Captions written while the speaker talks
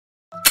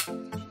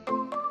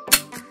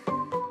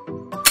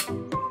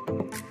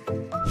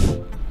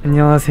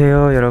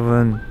안녕하세요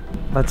여러분.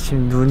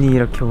 마침 눈이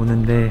이렇게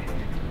오는데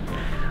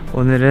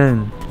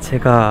오늘은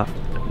제가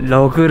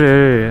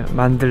러그를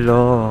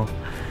만들러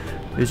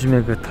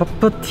요즘에 그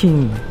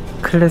터프팅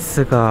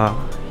클래스가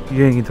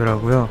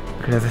유행이더라고요.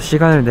 그래서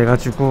시간을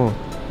내가지고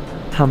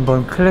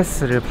한번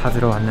클래스를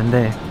받으러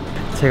왔는데,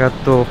 제가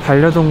또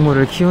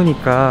반려동물을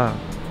키우니까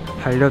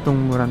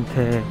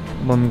반려동물한테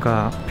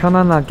뭔가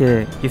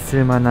편안하게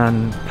있을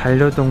만한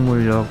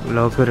반려동물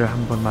러그를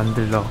한번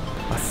만들러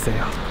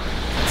왔어요.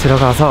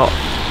 들어가서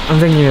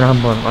선생님이랑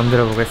한번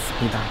만들어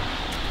보겠습니다.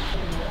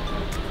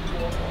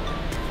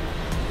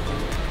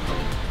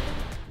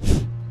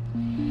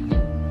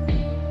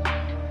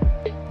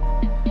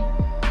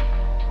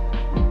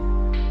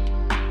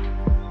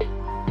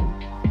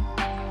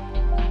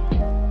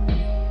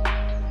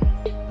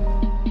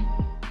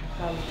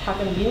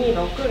 작은 미니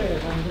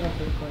러그를 만들어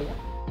볼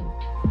거예요.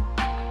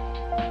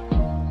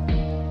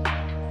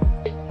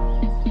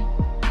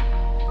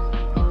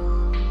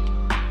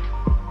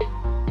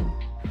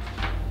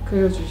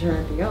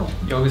 그려주셔야 돼요.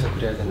 여기서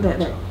그려야 되나요?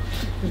 네네.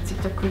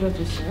 직접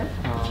그려주시면.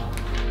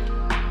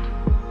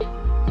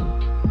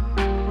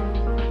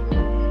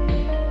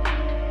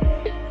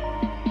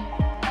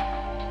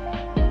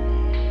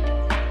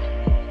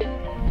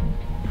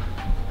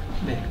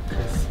 네,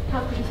 그랬어요.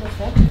 다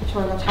그리셨어요?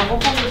 저희가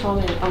작업하기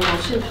전에 일단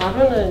머신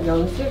다루는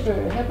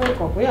연습을 해볼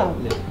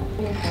거고요. 네.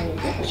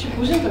 혹시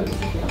보신 적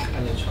있으세요?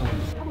 아니요, 처음.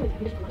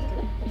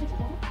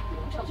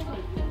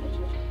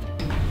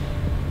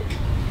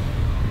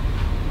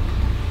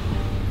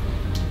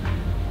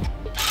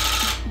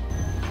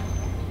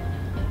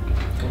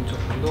 엄청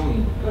운동이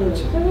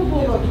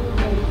생각보다 이제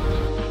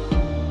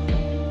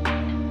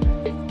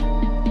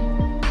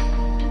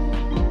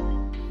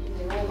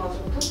이거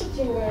가지고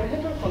터프팅을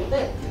해볼 건데,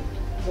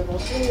 이제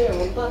머신을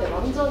원단에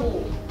완전히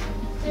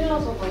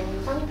찔러서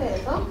넣은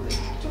상태에서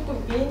조금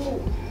미는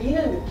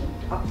느낌?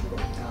 앞으로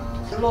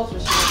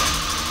눌러주시면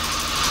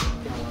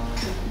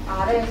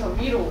아래에서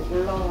위로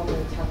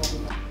올라가는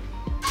작업입니다.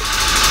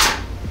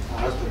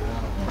 알아서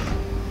올라가.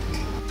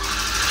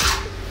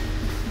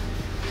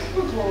 조금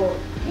더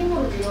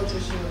힘으로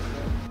밀어주시면 돼요.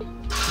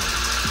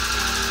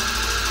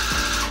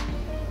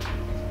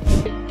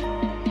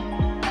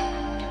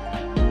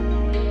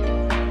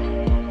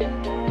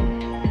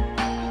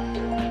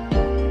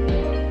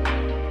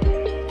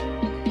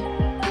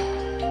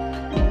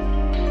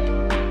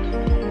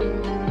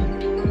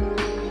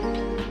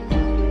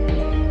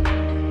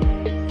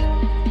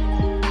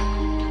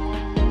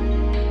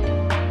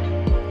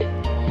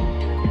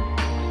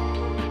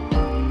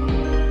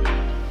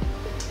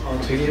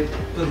 되게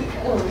예쁘네.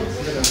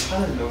 내가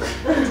하는 거.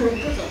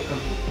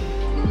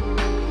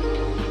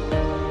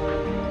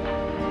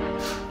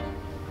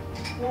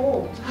 오,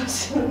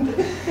 잘하시는데?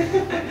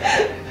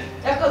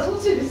 약간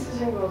소질 있으신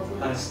것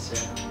같은데. 아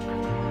진짜요?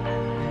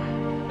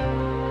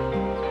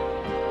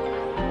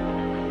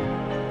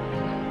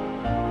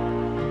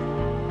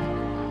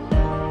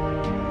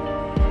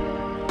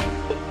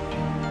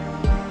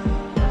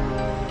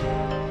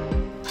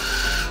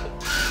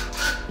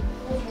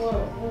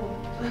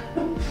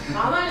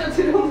 안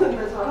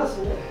알려드렸는데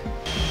잘하시네.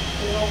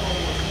 이런 거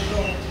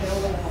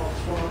제어하는 거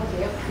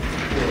좋아하세요?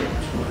 네,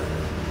 좋아요.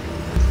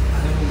 안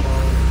해본 거.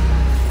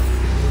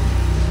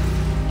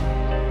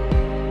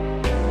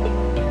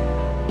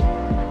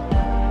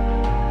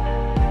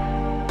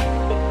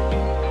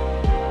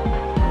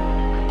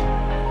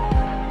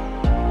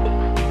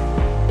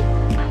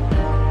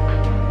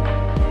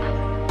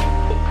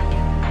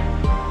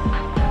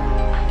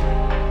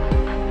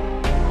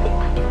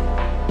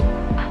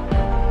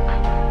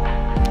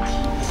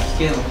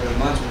 이게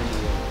얼마 정도?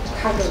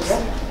 가격이요?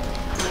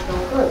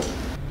 가격은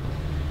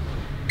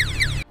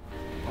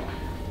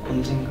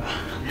언젠가.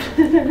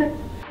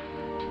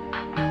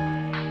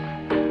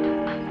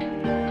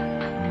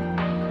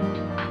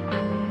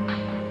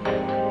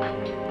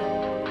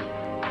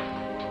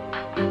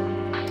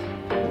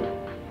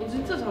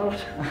 진짜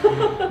잘하셔.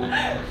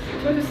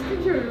 저희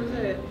스튜디오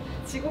요새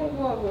직원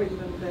구하고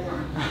있는데.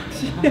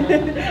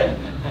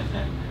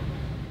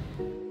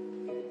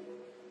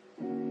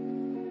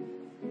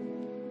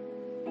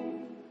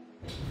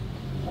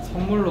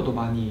 선물로도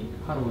많이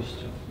하러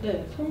오시죠?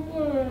 네,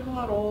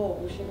 선물하러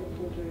오시는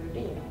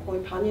분들이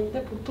거의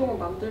반인데, 보통은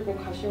만들고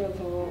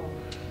가시면서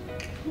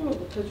선물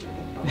못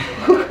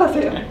해주겠다고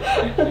가세요.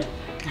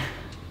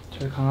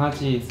 저희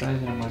강아지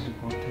사이즈랑 맞을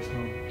것 같아서.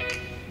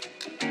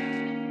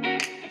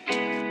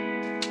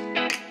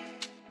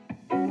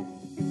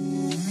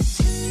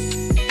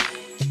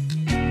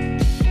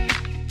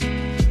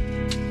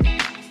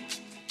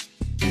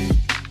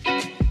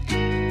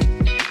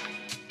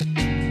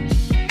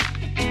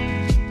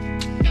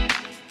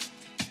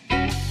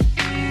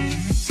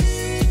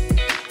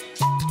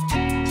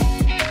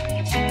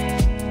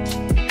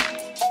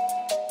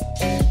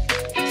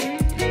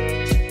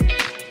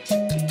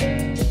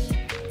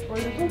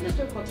 원래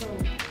손짓을 거쳐요.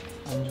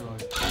 안 좋아요.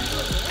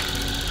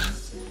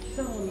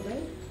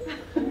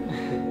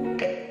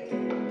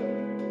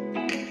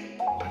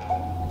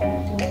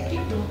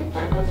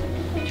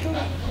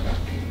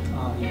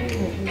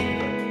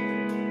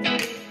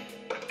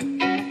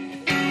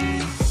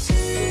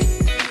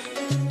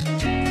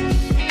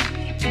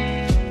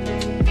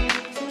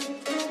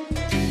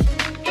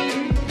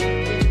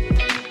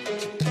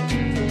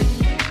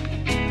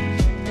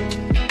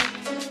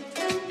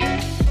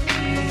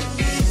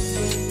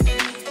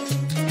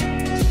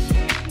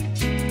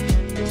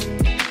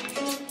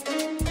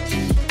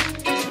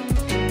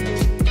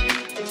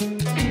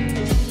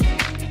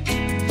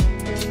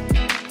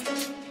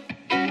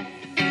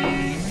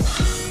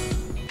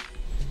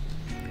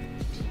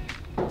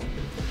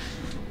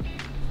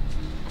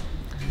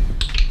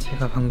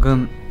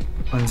 방금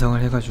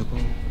완성을 해가지고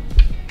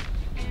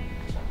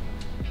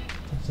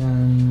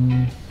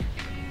짜잔.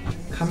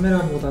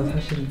 카메라보다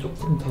사실은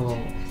조금 더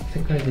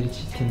색깔들이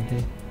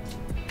짙은데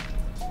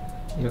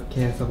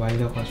이렇게 해서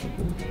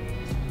말려가지고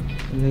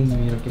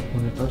선생님이 이렇게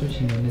본을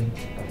떠주시면은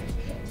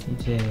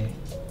이제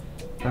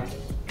딱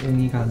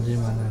웅이가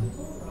앉을만한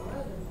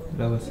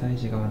러브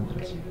사이즈가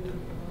만들어집니다.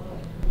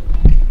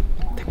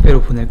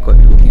 택배로 보낼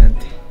거예요,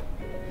 웅이한테.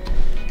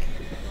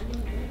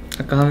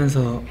 아까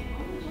하면서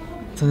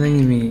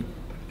선생님이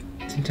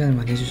칭찬을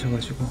많이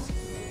해주셔가지고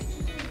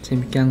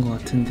재밌게 한 것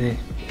같은데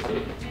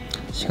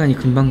시간이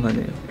금방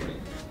가네요.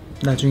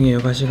 나중에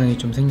여가 시간이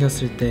좀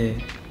생겼을 때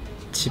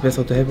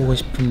집에서도 해보고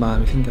싶은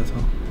마음이 생겨서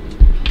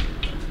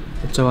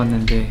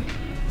여쭤봤는데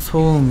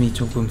소음이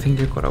조금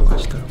생길 거라고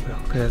하시더라고요.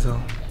 그래서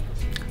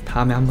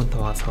다음에 한 번 더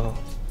와서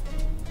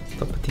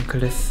터프팅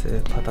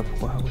클래스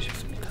받아보고 하고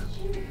싶습니다.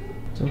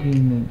 저기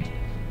있는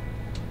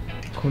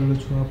걸로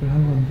조합을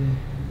한 건데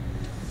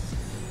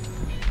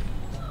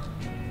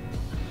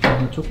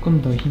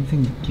조금 더 흰색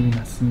느낌이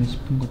났으면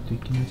싶은 것도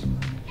있긴 하지만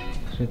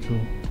그래도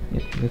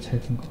예쁘게 잘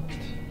된 것 같아요.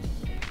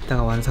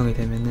 이따가 완성이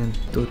되면은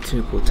또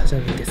들고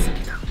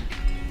찾아뵙겠습니다.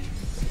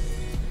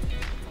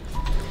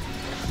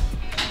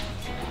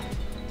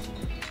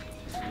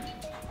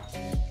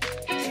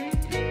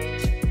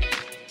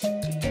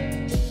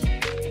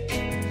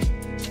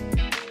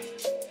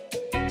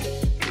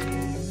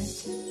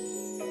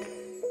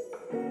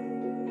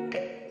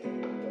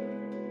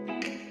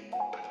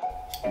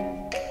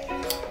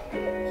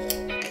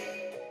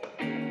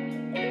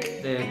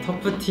 네,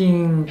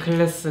 터프팅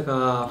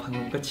클래스가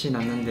방금 끝이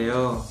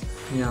났는데요.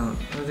 그냥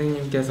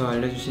선생님께서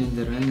알려주시는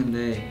대로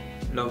했는데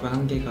러브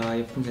한 개가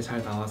예쁜 게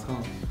잘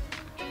나와서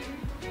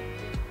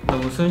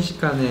너무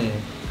순식간에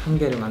한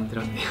개를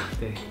만들었네요.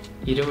 네,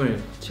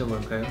 이름을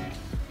지어볼까요?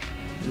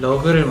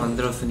 러브를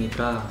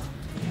만들었으니까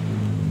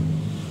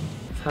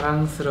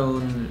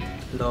사랑스러운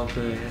러브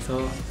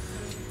해서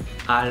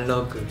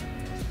알러그.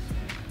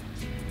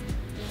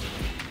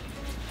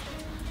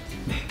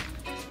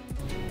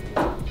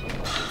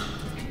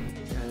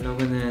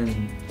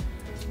 알러그는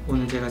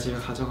오늘 제가 집에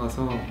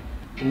가져가서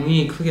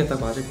웅이 크기에 딱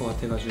맞을 것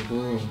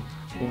같아가지고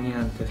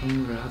웅이한테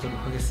선물을 하도록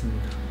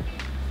하겠습니다.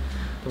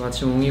 또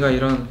마침 웅이가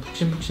이런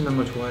푹신푹신한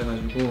걸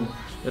좋아해가지고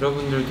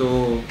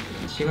여러분들도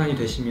시간이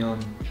되시면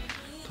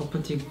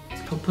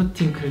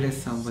터프팅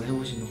클래스 한번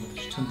해보시는 것도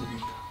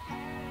추천드립니다.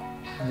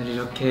 오늘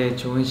이렇게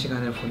좋은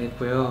시간을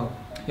보냈고요.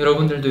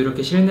 여러분들도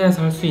이렇게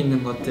실내에서 할 수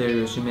있는 것들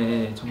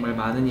요즘에 정말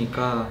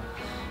많으니까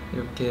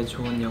이렇게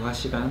좋은 여가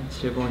시간,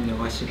 즐거운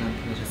여가 시간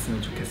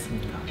보내셨으면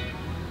좋겠습니다.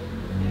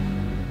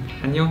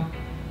 안녕!